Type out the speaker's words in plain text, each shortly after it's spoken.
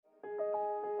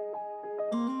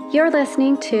You're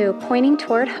listening to Pointing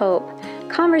Toward Hope,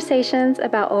 conversations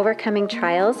about overcoming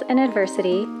trials and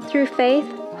adversity through faith,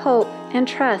 hope, and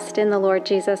trust in the Lord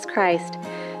Jesus Christ.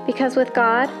 Because with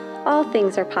God, all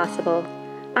things are possible.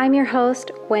 I'm your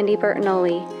host, Wendy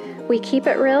Bertinoli. We keep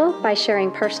it real by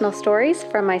sharing personal stories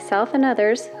from myself and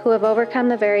others who have overcome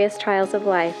the various trials of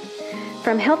life.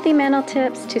 From healthy mental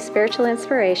tips to spiritual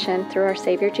inspiration through our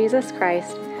Savior Jesus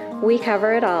Christ, we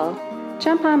cover it all.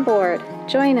 Jump on board,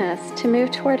 join us to move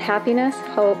toward happiness,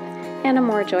 hope, and a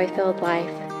more joy-filled life.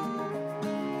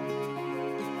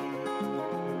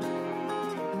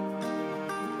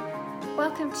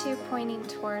 Welcome to Pointing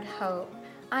Toward Hope.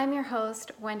 I'm your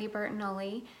host, Wendy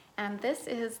Bertinoli, and this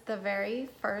is the very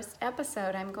first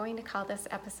episode. I'm going to call this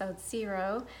episode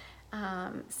 0,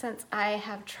 since I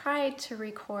have tried to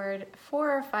record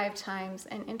 4 or 5 times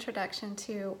an introduction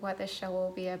to what this show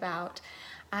will be about.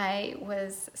 I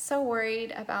was so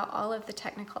worried about all of the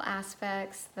technical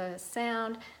aspects, the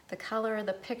sound, the color,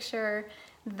 the picture,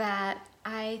 that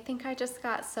I think I just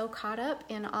got so caught up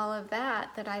in all of that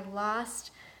I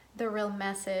lost the real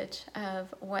message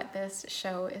of what this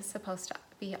show is supposed to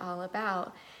be all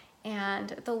about.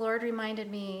 And the Lord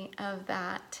reminded me of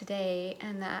that today,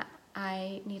 and that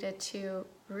I needed to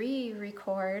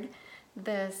re-record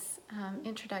this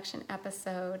introduction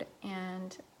episode,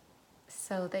 and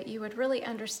so that you would really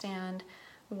understand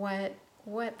what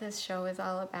this show is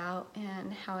all about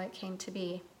and how it came to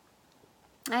be.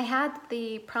 I had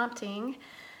the prompting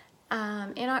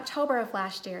in October of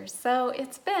last year, so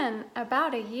it's been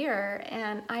about a year,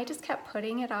 and I just kept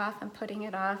putting it off.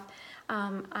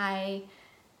 I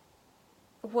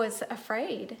was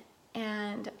afraid,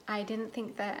 and I didn't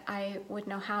think that I would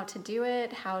know how to do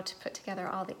it, how to put together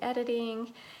all the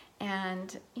editing,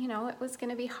 and it was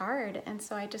going to be hard, and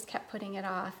so I just kept putting it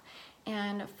off.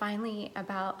 And finally,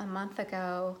 about a month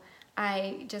ago,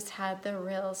 I just had the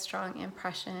real strong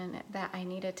impression that I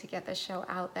needed to get the show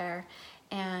out there.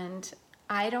 And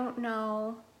I don't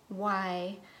know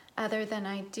why, other than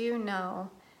I do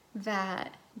know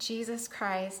that Jesus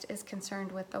Christ is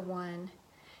concerned with the one.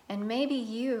 And maybe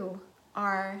you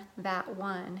are that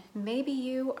one. Maybe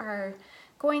you are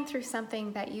going through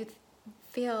something that you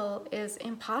feel is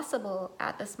impossible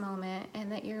at this moment, and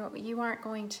that you aren't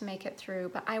going to make it through.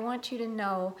 But I want you to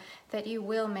know that you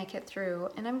will make it through.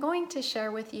 And I'm going to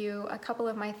share with you a couple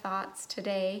of my thoughts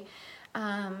today.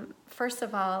 First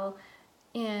of all,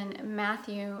 in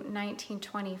Matthew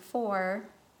 19:24,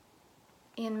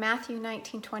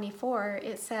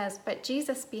 it says, "But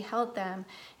Jesus beheld them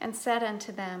and said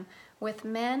unto them, With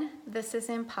men this is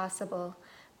impossible,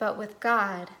 but with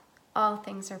God all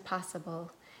things are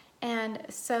possible." And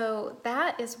so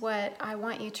that is what I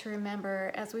want you to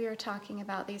remember as we are talking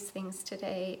about these things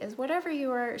today, is whatever you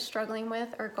are struggling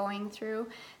with or going through,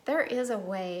 there is a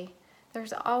way.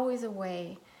 There's always a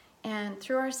way. And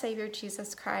through our Savior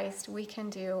Jesus Christ, we can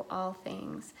do all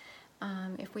things.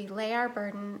 If we lay our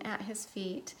burden at His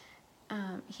feet,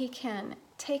 He can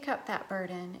take up that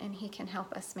burden, and He can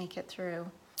help us make it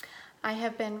through. I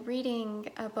have been reading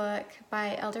a book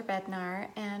by Elder Bednar,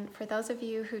 and for those of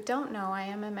you who don't know, I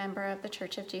am a member of the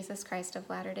Church of Jesus Christ of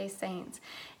Latter-day Saints.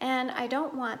 And I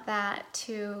don't want that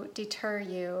to deter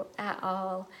you at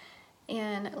all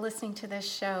in listening to this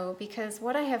show, because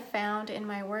what I have found in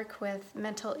my work with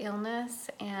mental illness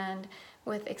and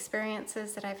with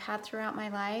experiences that I've had throughout my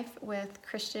life with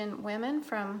Christian women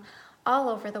from all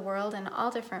over the world and all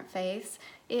different faiths,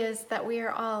 is that we are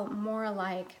all more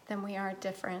alike than we are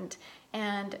different.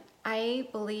 And I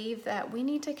believe that we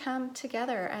need to come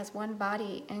together as one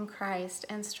body in Christ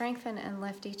and strengthen and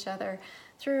lift each other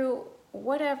through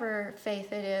whatever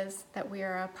faith it is that we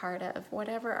are a part of,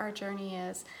 whatever our journey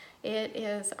is. It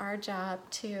is our job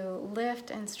to lift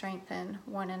and strengthen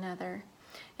one another.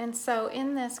 And so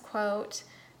in this quote,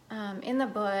 in the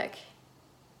book,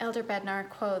 Elder Bednar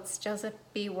quotes Joseph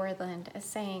B. Worthland as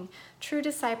saying, "True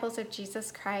disciples of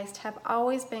Jesus Christ have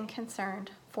always been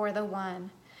concerned for the one.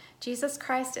 Jesus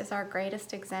Christ is our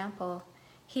greatest example.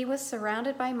 He was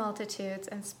surrounded by multitudes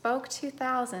and spoke to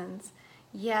thousands,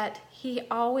 yet He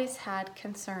always had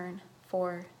concern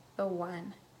for the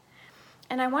one."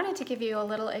 And I wanted to give you a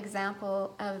little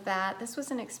example of that. This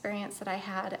was an experience that I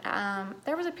had.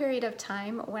 There was a period of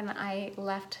time when I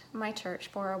left my church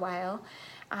for a while.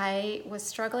 I was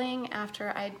struggling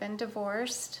after I'd been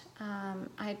divorced.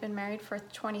 I'd been married for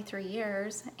 23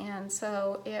 years, and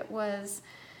so it was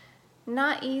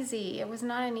not easy. It was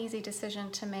not an easy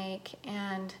decision to make,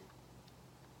 and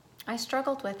I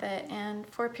struggled with it. And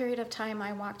for a period of time,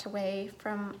 I walked away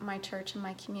from my church and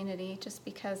my community just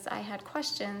because I had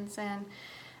questions and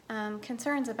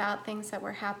concerns about things that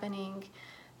were happening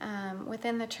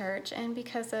within the church, and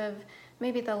because of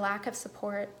maybe the lack of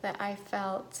support that I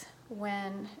felt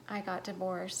when I got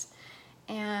divorced.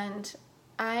 And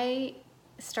I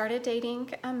started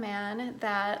dating a man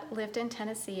that lived in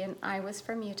Tennessee, and I was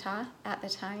from Utah at the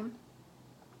time.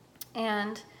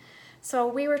 And so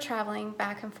we were traveling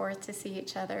back and forth to see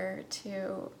each other,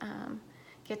 to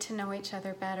get to know each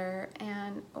other better.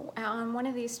 And on one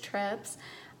of these trips,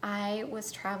 I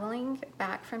was traveling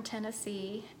back from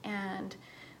Tennessee and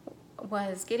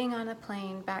was getting on a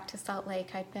plane back to Salt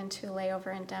Lake. I'd been to a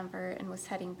layover in Denver and was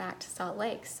heading back to Salt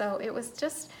Lake. So it was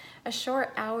just a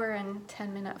short hour and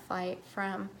 10-minute flight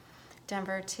from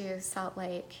Denver to Salt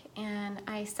Lake. And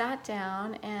I sat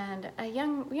down, and a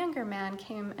younger man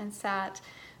came and sat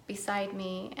beside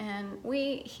me, and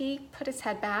he put his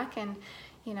head back, and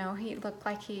he looked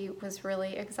like he was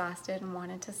really exhausted and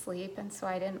wanted to sleep, and so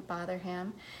I didn't bother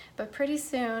him. But pretty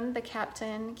soon the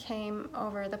pilot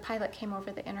came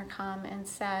over the intercom and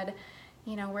said,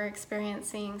 we're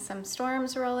experiencing some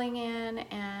storms rolling in,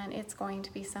 and it's going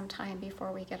to be some time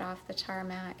before we get off the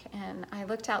tarmac. And I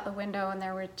looked out the window, and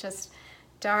there were just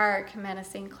dark,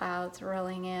 menacing clouds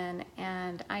rolling in,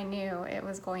 and I knew it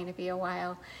was going to be a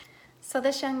while. So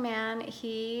this young man,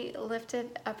 he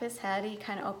lifted up his head, he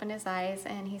kind of opened his eyes,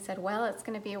 and he said, well, it's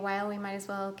going to be a while, we might as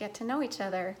well get to know each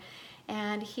other.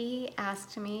 And he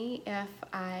asked me if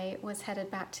I was headed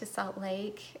back to Salt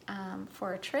Lake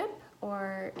for a trip,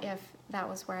 or if that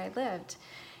was where I lived.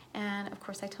 And of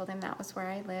course I told him that was where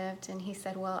I lived, and he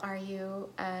said, well, are you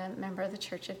a member of the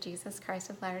Church of Jesus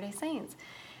Christ of Latter-day Saints?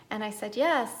 And I said,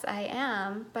 yes, I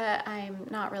am, but I'm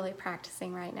not really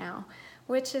practicing right now,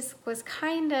 which was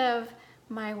kind of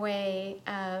my way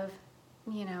of,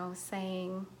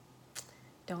 saying,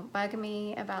 don't bug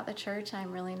me about the church.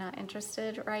 I'm really not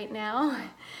interested right now.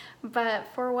 But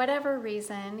for whatever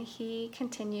reason, he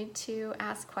continued to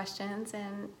ask questions,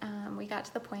 and we got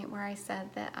to the point where I said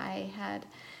that I had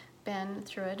been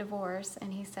through a divorce,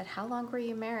 and he said, how long were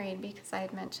you married? Because I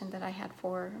had mentioned that I had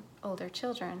 4 older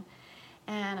children.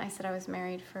 And I said I was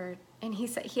married and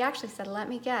he actually said, let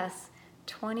me guess,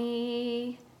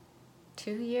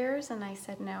 22 years? And I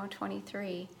said, no,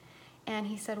 23. And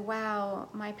he said, wow,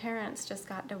 my parents just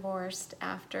got divorced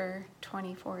after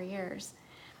 24 years.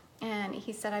 And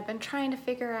he said, I've been trying to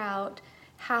figure out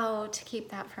how to keep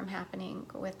that from happening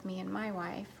with me and my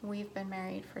wife. We've been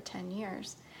married for 10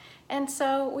 years. And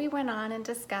so we went on and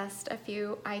discussed a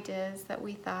few ideas that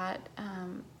we thought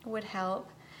would help.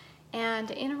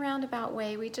 And in a roundabout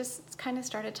way, we just kind of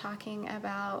started talking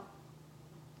about,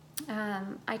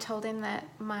 I told him that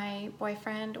my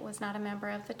boyfriend was not a member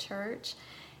of the church,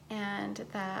 and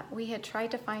that we had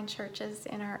tried to find churches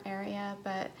in our area,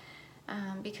 but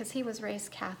because he was raised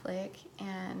Catholic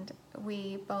and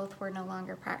we both were no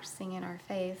longer practicing in our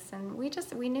faiths, and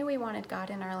we knew we wanted God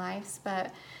in our lives,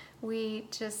 but we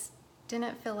just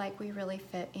didn't feel like we really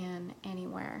fit in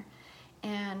anywhere.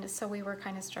 And so we were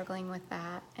kind of struggling with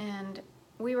that. And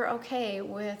we were okay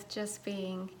with just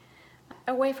being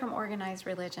away from organized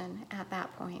religion at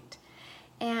that point.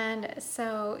 And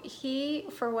so he,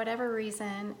 for whatever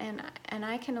reason, and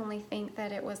I can only think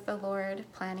that it was the Lord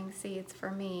planting seeds for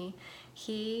me,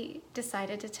 he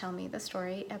decided to tell me the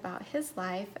story about his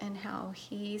life and how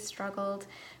he struggled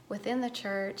within the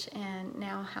church, and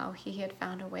now how he had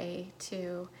found a way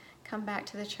to come back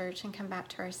to the church and come back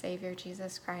to our Savior,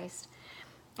 Jesus Christ.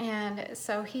 And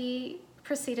so he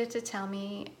proceeded to tell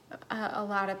me a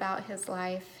lot about his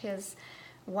life, his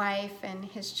wife and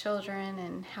his children,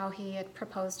 and how he had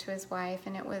proposed to his wife,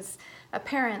 and it was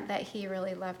apparent that he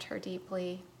really loved her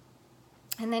deeply.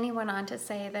 And then he went on to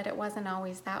say that it wasn't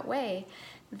always that way,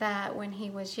 that when he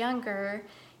was younger,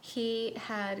 he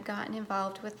had gotten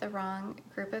involved with the wrong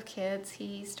group of kids.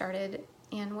 He started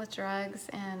in with drugs,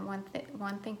 and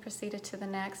one thing proceeded to the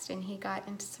next, and he got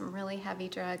into some really heavy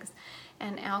drugs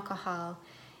and alcohol,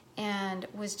 and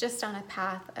was just on a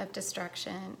path of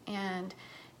destruction. And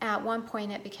at one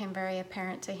point it became very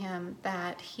apparent to him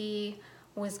that he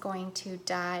was going to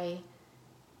die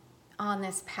on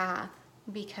this path,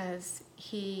 because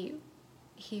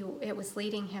it was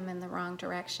leading him in the wrong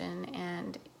direction,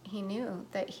 and he knew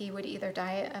that he would either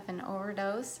die of an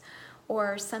overdose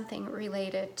or something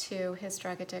related to his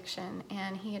drug addiction.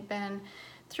 And he had been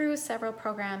through several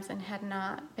programs and had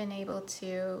not been able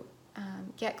to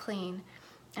get clean,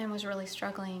 and was really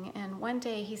struggling. And one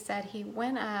day he said he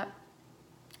went up,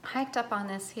 hiked up on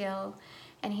this hill,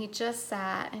 and he just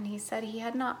sat, and he said he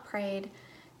had not prayed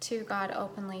to God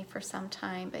openly for some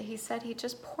time, but he said he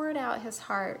just poured out his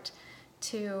heart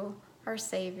to our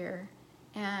Savior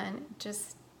and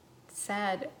just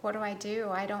said, what do?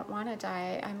 I don't want to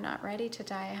die. I'm not ready to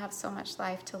die. I have so much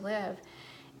life to live.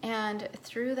 And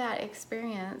through that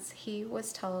experience, he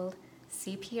was told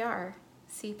CPR.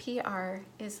 CPR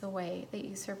is the way that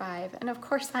you survive. And of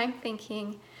course, I'm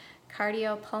thinking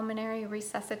cardiopulmonary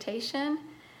resuscitation.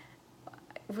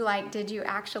 Like, did you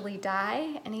actually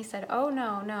die? And he said, oh,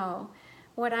 no.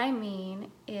 What I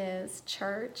mean is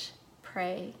church,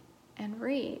 pray, and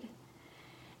read.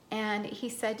 And he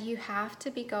said, you have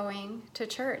to be going to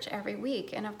church every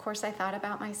week. And of course, I thought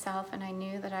about myself, and I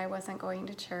knew that I wasn't going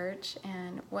to church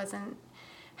and wasn't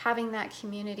having that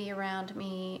community around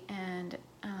me and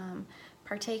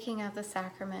partaking of the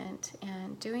sacrament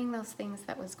and doing those things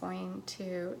that were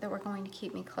going to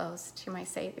keep me close to my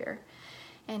Savior.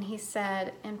 And he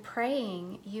said, in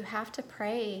praying, you have to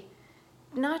pray,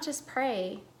 not just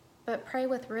pray, but pray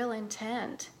with real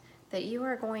intent that you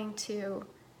are going to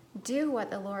do what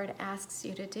the Lord asks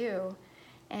you to do.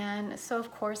 And so,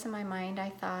 of course, in my mind, I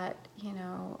thought,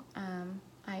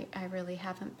 I really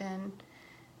haven't been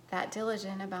that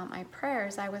diligent about my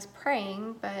prayers. I was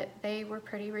praying, but they were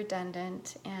pretty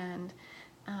redundant, and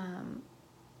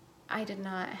I did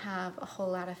not have a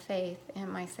whole lot of faith in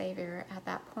my Savior at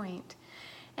that point.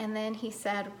 And then he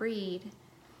said, read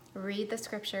the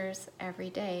scriptures every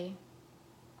day.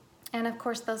 And of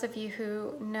course, those of you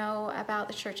who know about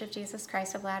the Church of Jesus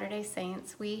Christ of Latter-day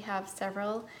Saints, we have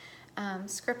several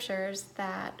scriptures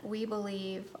that we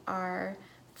believe are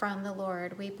from the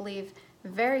Lord. We believe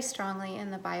very strongly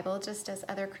in the Bible, just as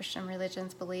other Christian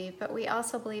religions believe, but we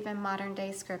also believe in modern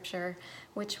day scripture,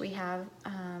 which we have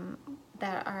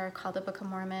that are called the Book of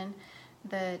Mormon,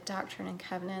 the Doctrine and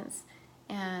Covenants,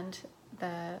 and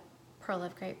the Pearl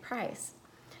of Great Price.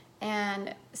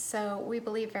 And so we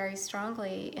believe very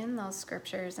strongly in those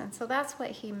scriptures. And so that's what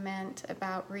he meant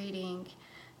about reading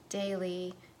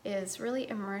daily, is really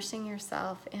immersing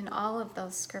yourself in all of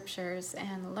those scriptures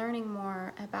and learning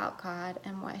more about God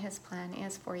and what his plan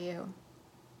is for you.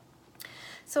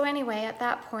 So anyway, at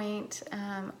that point,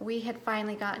 we had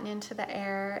finally gotten into the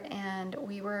air and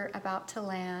we were about to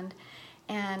land.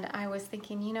 And I was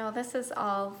thinking, this is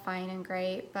all fine and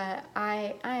great, but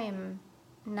I am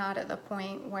not at the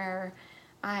point where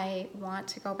I want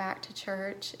to go back to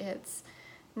church. It's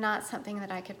not something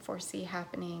that I could foresee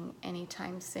happening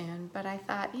anytime soon. But I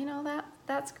thought,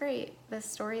 that's great, the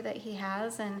story that he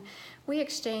has. And we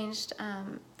exchanged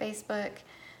Facebook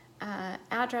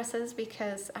addresses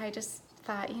because I just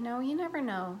thought, you never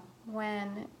know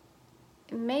when.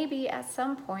 Maybe at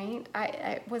some point,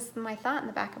 I was my thought in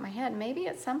the back of my head, maybe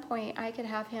at some point I could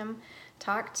have him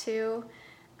talk to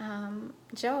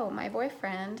Joe, my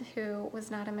boyfriend, who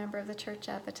was not a member of the church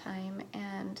at the time.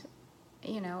 And,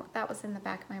 that was in the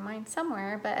back of my mind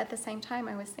somewhere. But at the same time,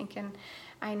 I was thinking,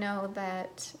 I know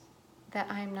that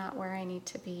I'm not where I need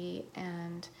to be,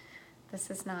 and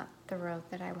this is not the road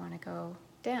that I want to go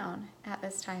down at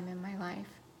this time in my life.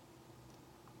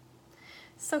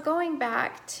 So going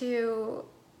back to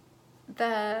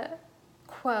the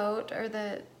quote, or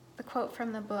the quote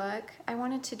from the book, I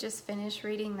wanted to just finish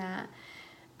reading that,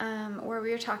 where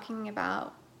we were talking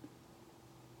about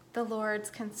the Lord's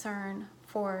concern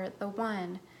for the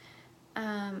one.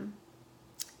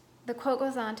 The quote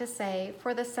goes on to say,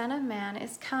 "For the Son of Man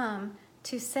is come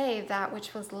to save that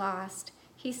which was lost.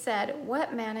 He said,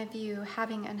 what man of you,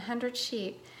 having 100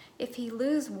 sheep, if he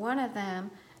lose one of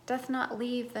them, doth not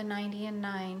leave the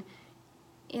 99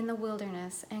 in the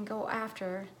wilderness and go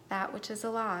after that which is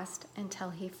lost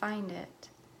until he find it?"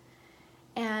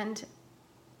 And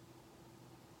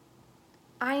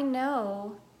I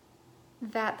know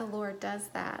that the Lord does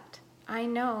that. I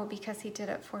know because he did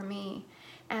it for me.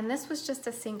 And this was just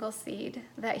a single seed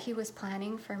that he was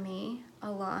planting for me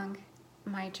along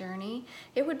my journey.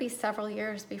 It would be several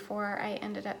years before I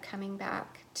ended up coming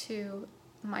back to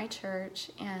my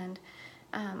church and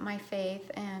my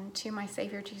faith and to my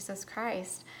Savior Jesus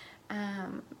Christ.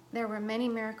 There were many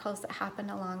miracles that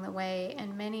happened along the way,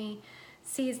 and many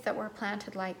seeds that were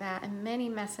planted like that, and many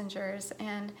messengers.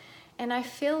 And I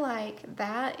feel like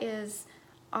that is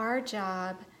our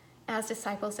job as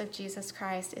disciples of Jesus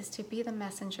Christ, is to be the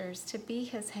messengers, to be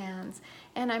his hands.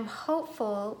 And I'm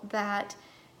hopeful that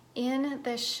in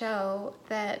this show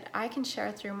that I can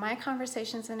share through my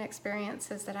conversations and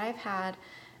experiences that I've had,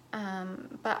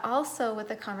 but also with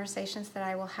the conversations that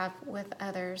I will have with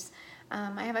others.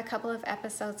 I have a couple of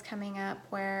episodes coming up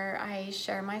where I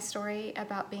share my story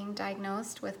about being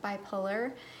diagnosed with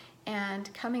bipolar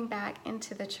and coming back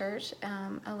into the church,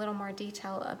 a little more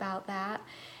detail about that.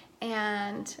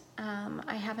 And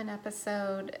I have an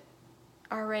episode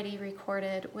already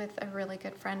recorded with a really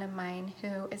good friend of mine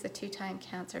who is a 2-time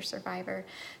cancer survivor.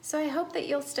 So I hope that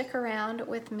you'll stick around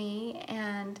with me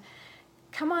and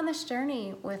come on this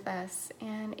journey with us.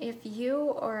 And if you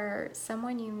or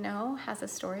someone you know has a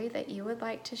story that you would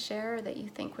like to share or that you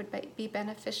think would be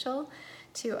beneficial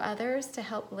to others to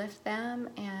help lift them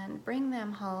and bring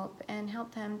them hope and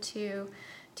help them to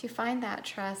find that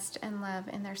trust and love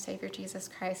in their Savior Jesus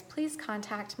Christ, please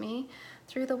contact me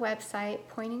through the website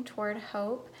Pointing Toward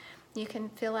Hope. You can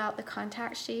fill out the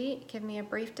contact sheet, give me a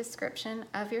brief description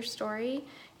of your story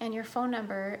and your phone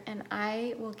number, and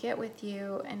I will get with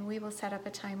you and we will set up a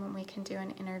time when we can do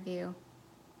an interview.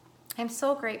 I'm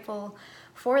so grateful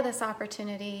for this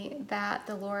opportunity that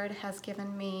the Lord has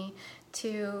given me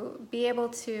to be able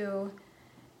to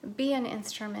be an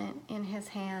instrument in His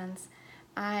hands.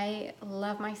 I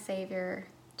love my Savior,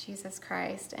 Jesus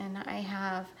Christ, and I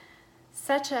have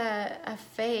such a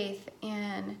faith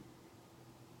in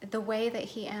the way that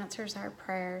He answers our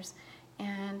prayers.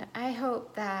 And I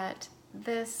hope that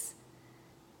this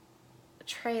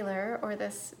trailer or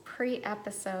this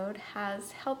pre-episode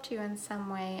has helped you in some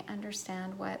way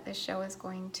understand what the show is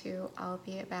going to all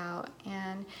be about.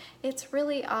 And it's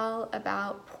really all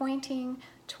about pointing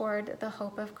toward the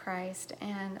hope of Christ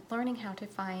and learning how to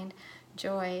find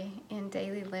joy in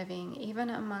daily living,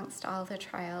 even amongst all the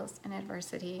trials and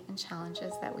adversity and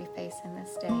challenges that we face in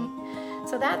this day.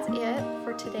 So that's it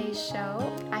for today's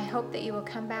show. I hope that you will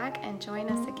come back and join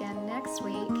us again next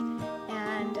week.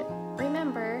 And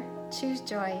remember, choose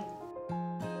joy.